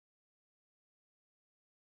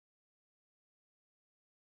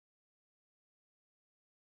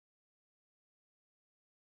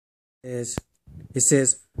is it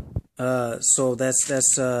says so that's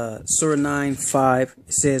Surah 9:5.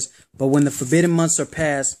 It says, but when the forbidden months are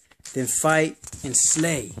past, then fight and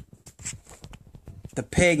slay the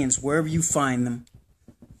pagans wherever you find them,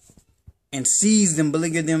 and seize them,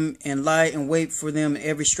 beleaguer them, and lie in wait for them in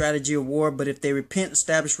every strategy of war. But if they repent,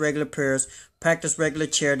 establish regular prayers, practice regular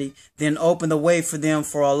charity, then open the way for them,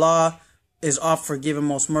 for Allah is oft forgiving,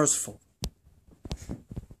 most merciful.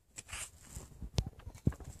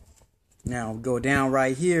 Now go down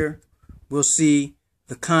right here, we'll see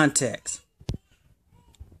the context.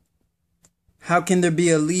 How can there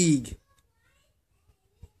be a league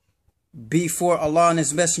before Allah and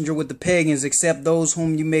His Messenger with the pagans, except those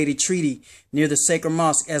whom you made a treaty near the sacred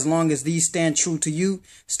mosque? As long as these stand true to you,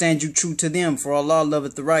 stand you true to them, for Allah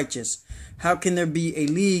loveth the righteous. How can there be a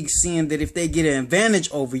league, seeing that if they get an advantage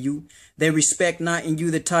over you, they respect not in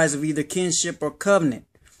you the ties of either kinship or covenant?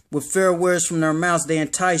 With fair words from their mouths they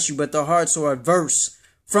entice you, but their hearts are averse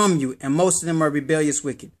from you, and most of them are rebellious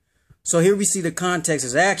wicked. So here we see the context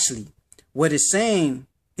is actually what it's saying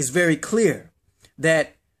is very clear,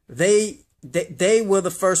 that they were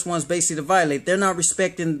the first ones basically to violate. They're not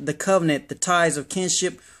respecting the covenant, the ties of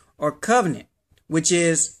kinship or covenant, which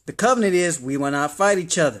is, the covenant is we will not fight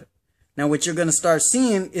each other. Now what you're going to start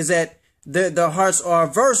seeing is that their hearts are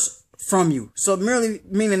averse from you. So merely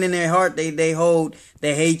meaning in their heart, they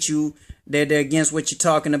hate you, they're against what you're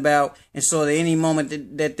talking about, and so at any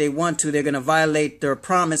moment that they want to, they're going to violate their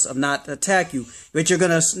promise of not to attack you. What you're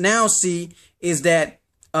going to now see is that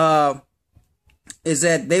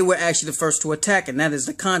they were actually the first to attack, and that is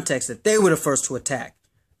the context, that they were the first to attack,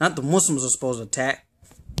 not the Muslims are supposed to attack.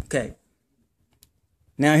 Okay.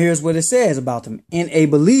 Now here's what it says about them. In a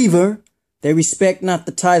believer, they respect not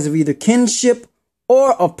the ties of either kinship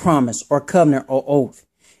or of promise or covenant or oath.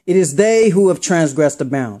 It is they who have transgressed the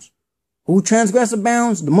bounds. Who transgressed the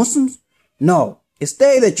bounds? The Muslims? No, it's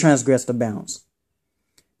they that transgress the bounds.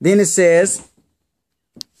 Then it says,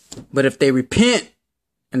 but if they repent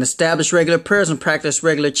and establish regular prayers and practice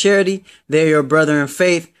regular charity, they are your brother in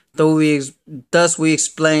faith. Thus we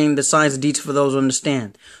explain the signs and details for those who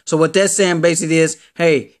understand. So what that's saying basically is,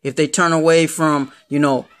 hey, if they turn away from,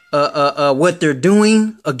 what they're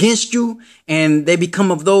doing against you, and they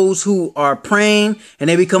become of those who are praying, and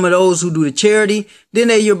they become of those who do the charity, then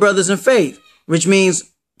they're your brothers in faith, which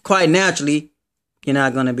means quite naturally, you're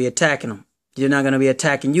not going to be attacking them. You're not going to be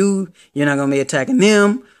attacking you. You're not going to be attacking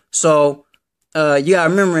them. So, you gotta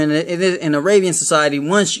remember in Arabian society,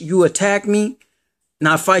 once you attack me and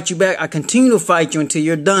I fight you back, I continue to fight you until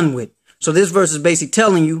you're done with. So this verse is basically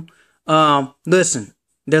telling you, listen,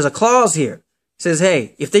 there's a clause here. It says,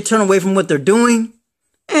 hey, if they turn away from what they're doing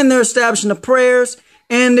and they're establishing the prayers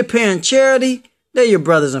and they're paying charity, they're your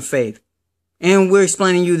brothers in faith. And we're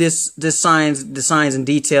explaining you the signs in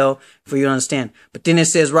detail for you to understand. But then it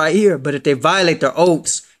says right here, but if they violate their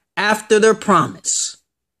oaths after their promise,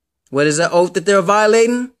 what is the oath that they're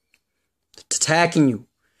violating? It's attacking you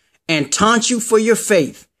and taunt you for your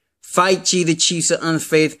faith. Fight ye the chiefs of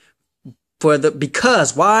unfaith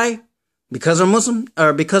because why? Because they're Muslim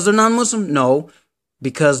or because they're non-Muslim? No,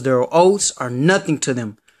 because their oaths are nothing to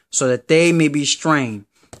them, so that they may be strained.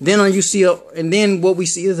 Then and then what we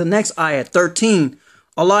see is the next ayah, 13.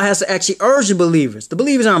 Allah has to actually urge the believers. The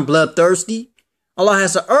believers aren't bloodthirsty. Allah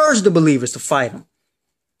has to urge the believers to fight them.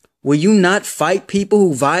 Will you not fight people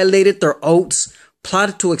who violated their oaths,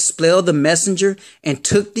 plotted to expel the messenger, and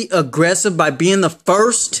took the aggressive by being the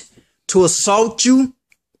first to assault you?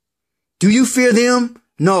 Do you fear them?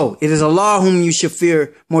 No, it is Allah whom you should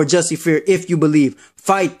fear, more justly fear, if you believe.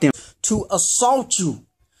 Fight them to assault you.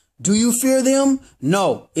 Do you fear them?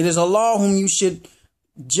 No, it is Allah whom you should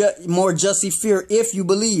more justly fear, if you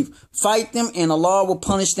believe. Fight them, and Allah will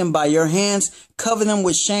punish them by your hands, cover them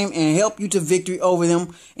with shame, and help you to victory over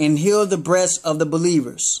them, and heal the breasts of the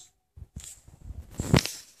believers.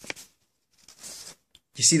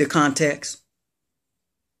 You see the context?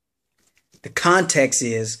 The context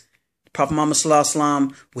is Prophet Muhammad Sallallahu Alaihi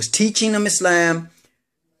Wasallam was teaching them Islam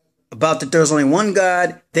about that there's only one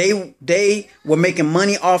God. They were making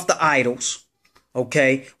money off the idols.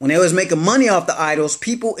 Okay, when they was making money off the idols,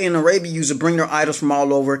 people in Arabia used to bring their idols from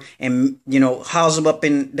all over and, house them up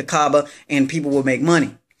in the Kaaba, and people would make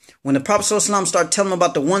money. When the Prophet Sallallahu Alaihi Wasallam started telling them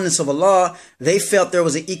about the oneness of Allah, they felt there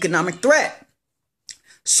was an economic threat.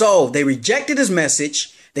 So they rejected his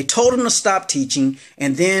message. They told him to stop teaching,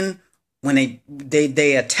 and then when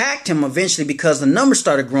they attacked him eventually, because the numbers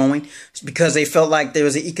started growing, because they felt like there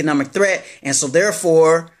was an economic threat. And so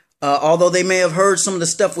therefore, although they may have heard some of the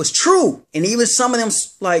stuff was true, and even some of them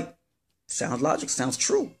sounds logical, sounds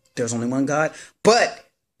true. There's only one God. But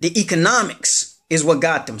the economics is what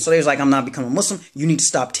got them. So they was like, I'm not becoming a Muslim. You need to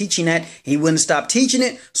stop teaching that. He wouldn't stop teaching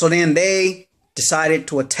it. So then they decided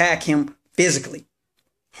to attack him physically,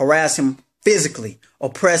 harass him physically,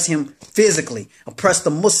 oppress him physically, oppress the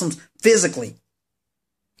Muslims physically.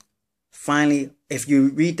 Finally, if you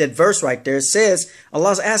read that verse right there, it says,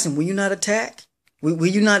 Allah's asking, will you not attack? Will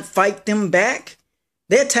you not fight them back?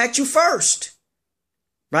 They attacked you first.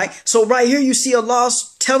 Right? So right here you see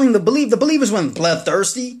Allah's telling the believers weren't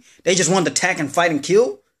bloodthirsty. They just wanted to attack and fight and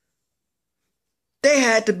kill. They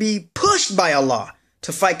had to be pushed by Allah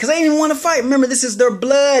to fight because they didn't want to fight. Remember, this is their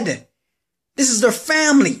blood. This is their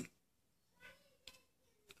family.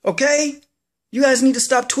 Okay? You guys need to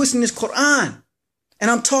stop twisting this Quran. And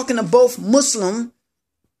I'm talking to both Muslim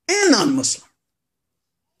and non-Muslim.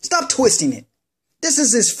 Stop twisting it. This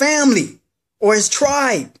is his family or his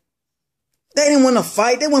tribe. They didn't want to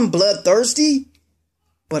fight. They weren't bloodthirsty.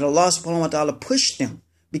 But Allah subhanahu wa ta'ala pushed them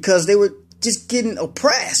because they were just getting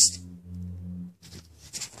oppressed.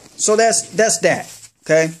 So that's that.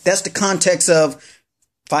 Okay? That's the context of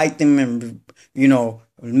fight them and,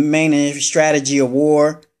 main strategy of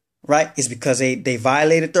war. Right? It's because they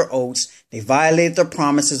violated their oaths. They violated their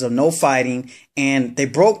promises of no fighting. And they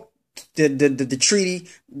broke the treaty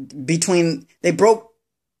they broke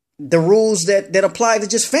the rules that apply to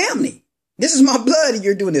just family. This is my blood and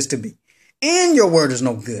you're doing this to me. And your word is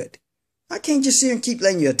no good. I can't just sit here and keep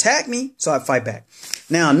letting you attack me. So I fight back.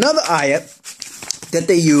 Now, another ayat that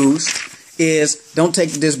they use is don't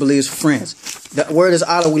take the disbelievers for friends. The word is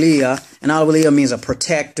al-waliya, and al-waliya means a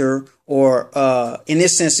protector, or in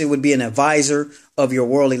this sense, it would be an advisor of your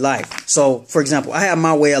worldly life. So, for example, I have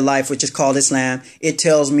my way of life, which is called Islam. It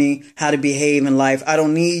tells me how to behave in life. I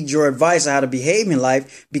don't need your advice on how to behave in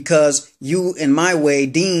life because you and my way,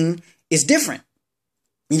 deen, is different.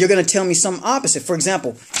 And you're going to tell me something opposite. For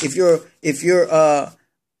example, if you're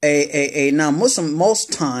a non-Muslim,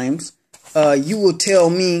 most times you will tell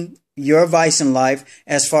me your advice in life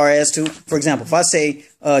as far as to, for example, if I say,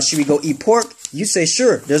 should we go eat pork? You say,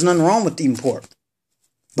 sure, there's nothing wrong with eating pork.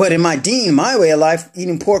 But in my deen, my way of life,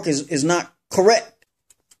 eating pork is not correct.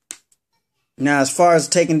 Now, as far as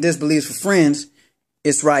taking disbeliefs for friends,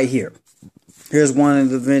 it's right here. Here's one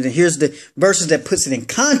of the, here's the verses that puts it in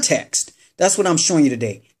context. That's what I'm showing you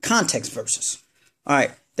today. Context verses. All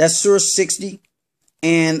right. That's Surah 60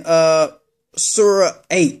 and Surah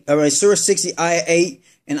 8. All right. Surah 60, Ayah 8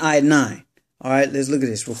 and Ayah 9. All right. Let's look at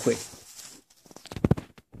this real quick.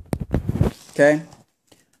 Okay.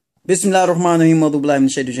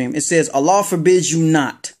 Bismillahirrahmanirrahim. It says, Allah forbids you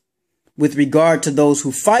not with regard to those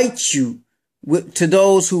who fight you,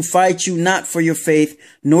 not for your faith,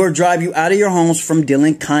 nor drive you out of your homes from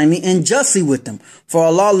dealing kindly and justly with them. For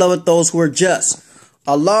Allah loveth those who are just.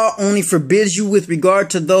 Allah only forbids you with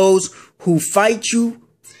regard to those who fight you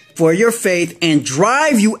for your faith and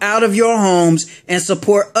drive you out of your homes and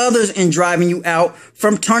support others in driving you out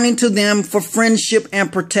from turning to them for friendship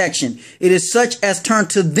and protection. It is such as turn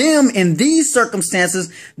to them in these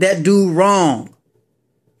circumstances that do wrong.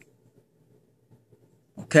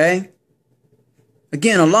 Okay?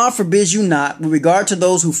 Again, Allah forbids you not with regard to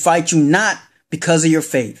those who fight you not because of your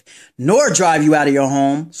faith, nor drive you out of your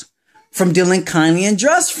homes from dealing kindly and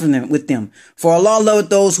just with them. For Allah loveth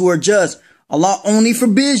those who are just. Allah only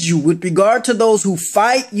forbids you with regard to those who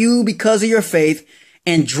fight you because of your faith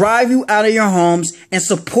and drive you out of your homes and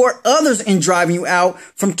support others in driving you out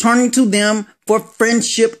from turning to them for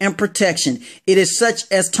friendship and protection. It is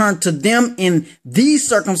such as turn to them in these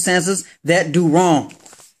circumstances that do wrong.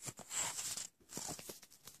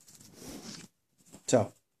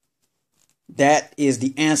 So that is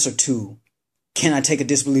the answer to, can I take a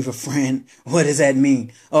disbeliever friend? What does that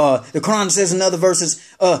mean? The Quran says in other verses,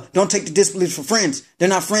 don't take the disbelievers for friends. They're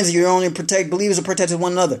not friends. You're only protect. Believers are protected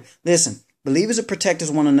one another. Listen, believers are protectors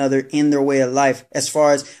one another in their way of life. As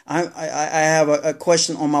far as I have a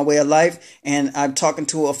question on my way of life, and I'm talking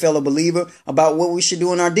to a fellow believer about what we should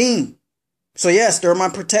do in our deen. So yes, they're my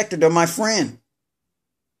protector. They're my friend.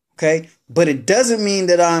 Okay, but it doesn't mean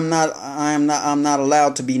that I'm not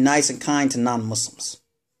allowed to be nice and kind to non-Muslims.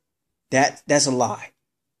 That's a lie.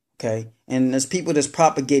 Okay. And there's people that's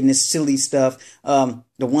propagating this silly stuff. The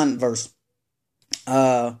one verse,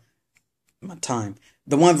 the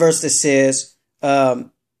one verse that says,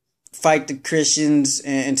 fight the Christians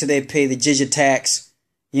until they pay the jizya tax.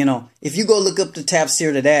 If you go look up the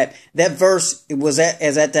tafsir to that verse, it was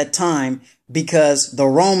at that time because the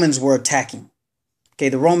Romans were attacking. Okay.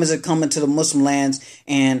 The Romans had come into the Muslim lands.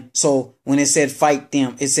 And so when it said fight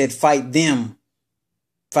them, it said fight them.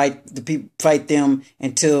 Fight them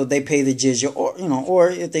until they pay the jizya, or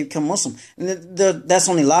if they become Muslim. And that's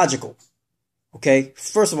only logical. Okay,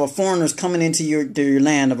 first of all, foreigners coming into your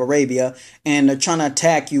land of Arabia, and they're trying to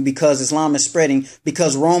attack you because Islam is spreading,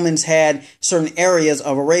 because Romans had certain areas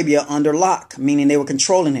of Arabia under lock, meaning they were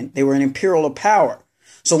controlling it. They were an imperial power.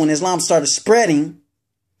 So when Islam started spreading,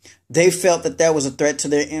 they felt that that was a threat to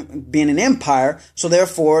their being an empire. So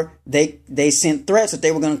therefore, they sent threats that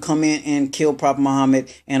they were going to come in and kill Prophet Muhammad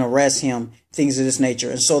and arrest him, things of this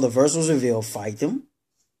nature. And so the verse was revealed, fight them,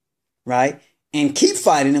 right? And keep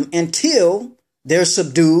fighting them until they're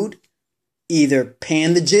subdued, either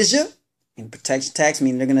paying the jizya and protection tax,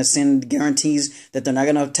 meaning they're going to send guarantees that they're not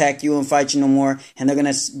going to attack you and fight you no more. And they're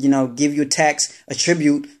going to, give you a tax, a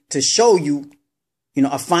tribute to show you,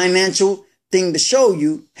 a financial thing to show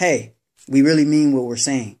you, hey, we really mean what we're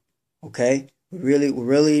saying. Okay. We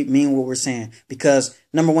really mean what we're saying, because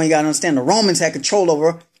number one, you got to understand the Romans had control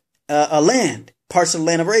over a land, parts of the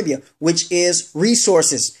land of Arabia, which is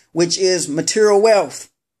resources, which is material wealth.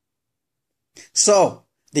 So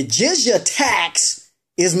the jizya tax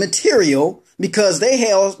is material because they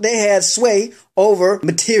had sway over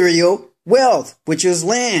material wealth, which is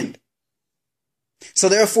land. So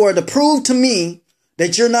therefore, to prove to me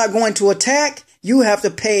that you're not going to attack, you have to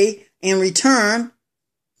pay in return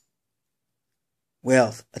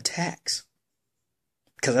wealth, a tax,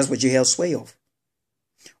 because that's what you held sway over.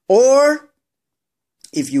 Or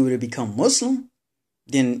if you were to become Muslim,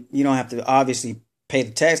 then you don't have to obviously pay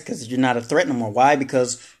the tax because you're not a threat no more. Why?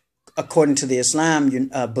 Because according to the Islam,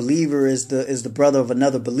 a believer is the brother of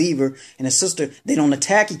another believer, and a sister. They don't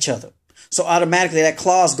attack each other. So automatically that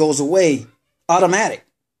clause goes away. Automatic.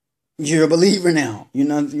 You're a believer now. You're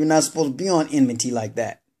not supposed to be on enmity like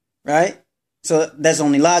that, right? So that's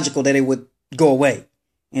only logical that it would go away.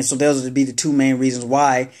 And so those would be the two main reasons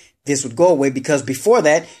why this would go away, because before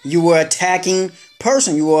that you were attacking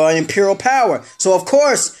person, you were an imperial power. So of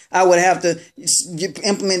course I would have to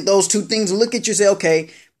implement those two things and look at you and say,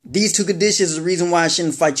 okay, these two conditions is the reason why I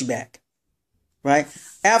shouldn't fight you back, right?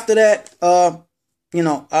 After that,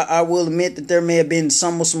 I will admit that there may have been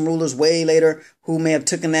some Muslim rulers way later who may have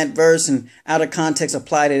taken that verse and out of context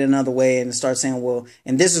applied it another way and start saying, well,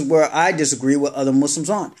 and this is where I disagree with other Muslims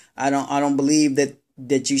on. I don't believe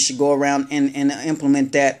that you should go around and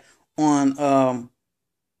implement that on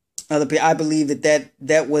other people. I believe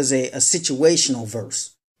that was a situational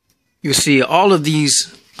verse. You see, all of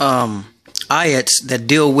these ayats that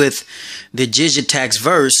deal with the jizya tax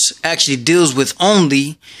verse actually deals with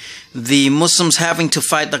only the Muslims having to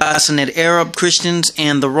fight the Ghassanid Arab Christians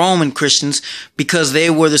and the Roman Christians, because they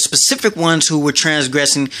were the specific ones who were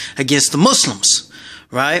transgressing against the Muslims,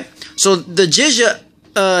 right? So the jizya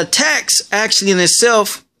tax actually in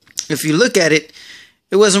itself, if you look at it,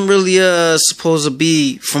 it wasn't really supposed to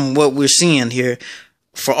be, from what we're seeing here,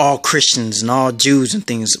 for all Christians and all Jews and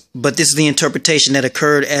things. But this is the interpretation that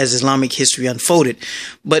occurred as Islamic history unfolded.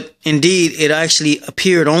 But indeed, it actually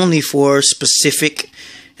appeared only for specific,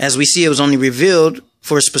 as we see, it was only revealed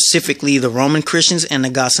for specifically the Roman Christians and the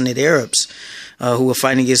Ghassanid Arabs who were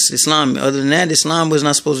fighting against Islam. Other than that, Islam was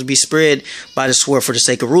not supposed to be spread by the sword for the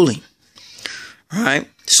sake of ruling. All right.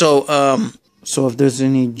 So if there's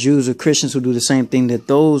any Jews or Christians who do the same thing that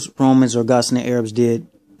those Romans or Ghassanid Arabs did,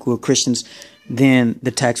 who are Christians, then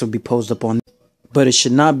the tax will be posed upon them. But it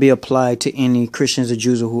should not be applied to any Christians or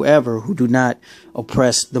Jews or whoever who do not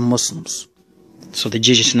oppress the Muslims. So the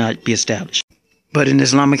jizya should not be established. But in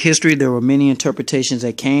Islamic history, there were many interpretations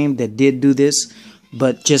that came that did do this.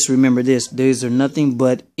 But just remember this, these are nothing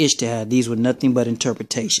but ijtihad. These were nothing but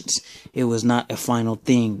interpretations. It was not a final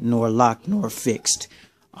thing, nor locked, nor fixed.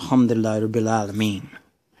 Alhamdulillah Rabbil Alameen.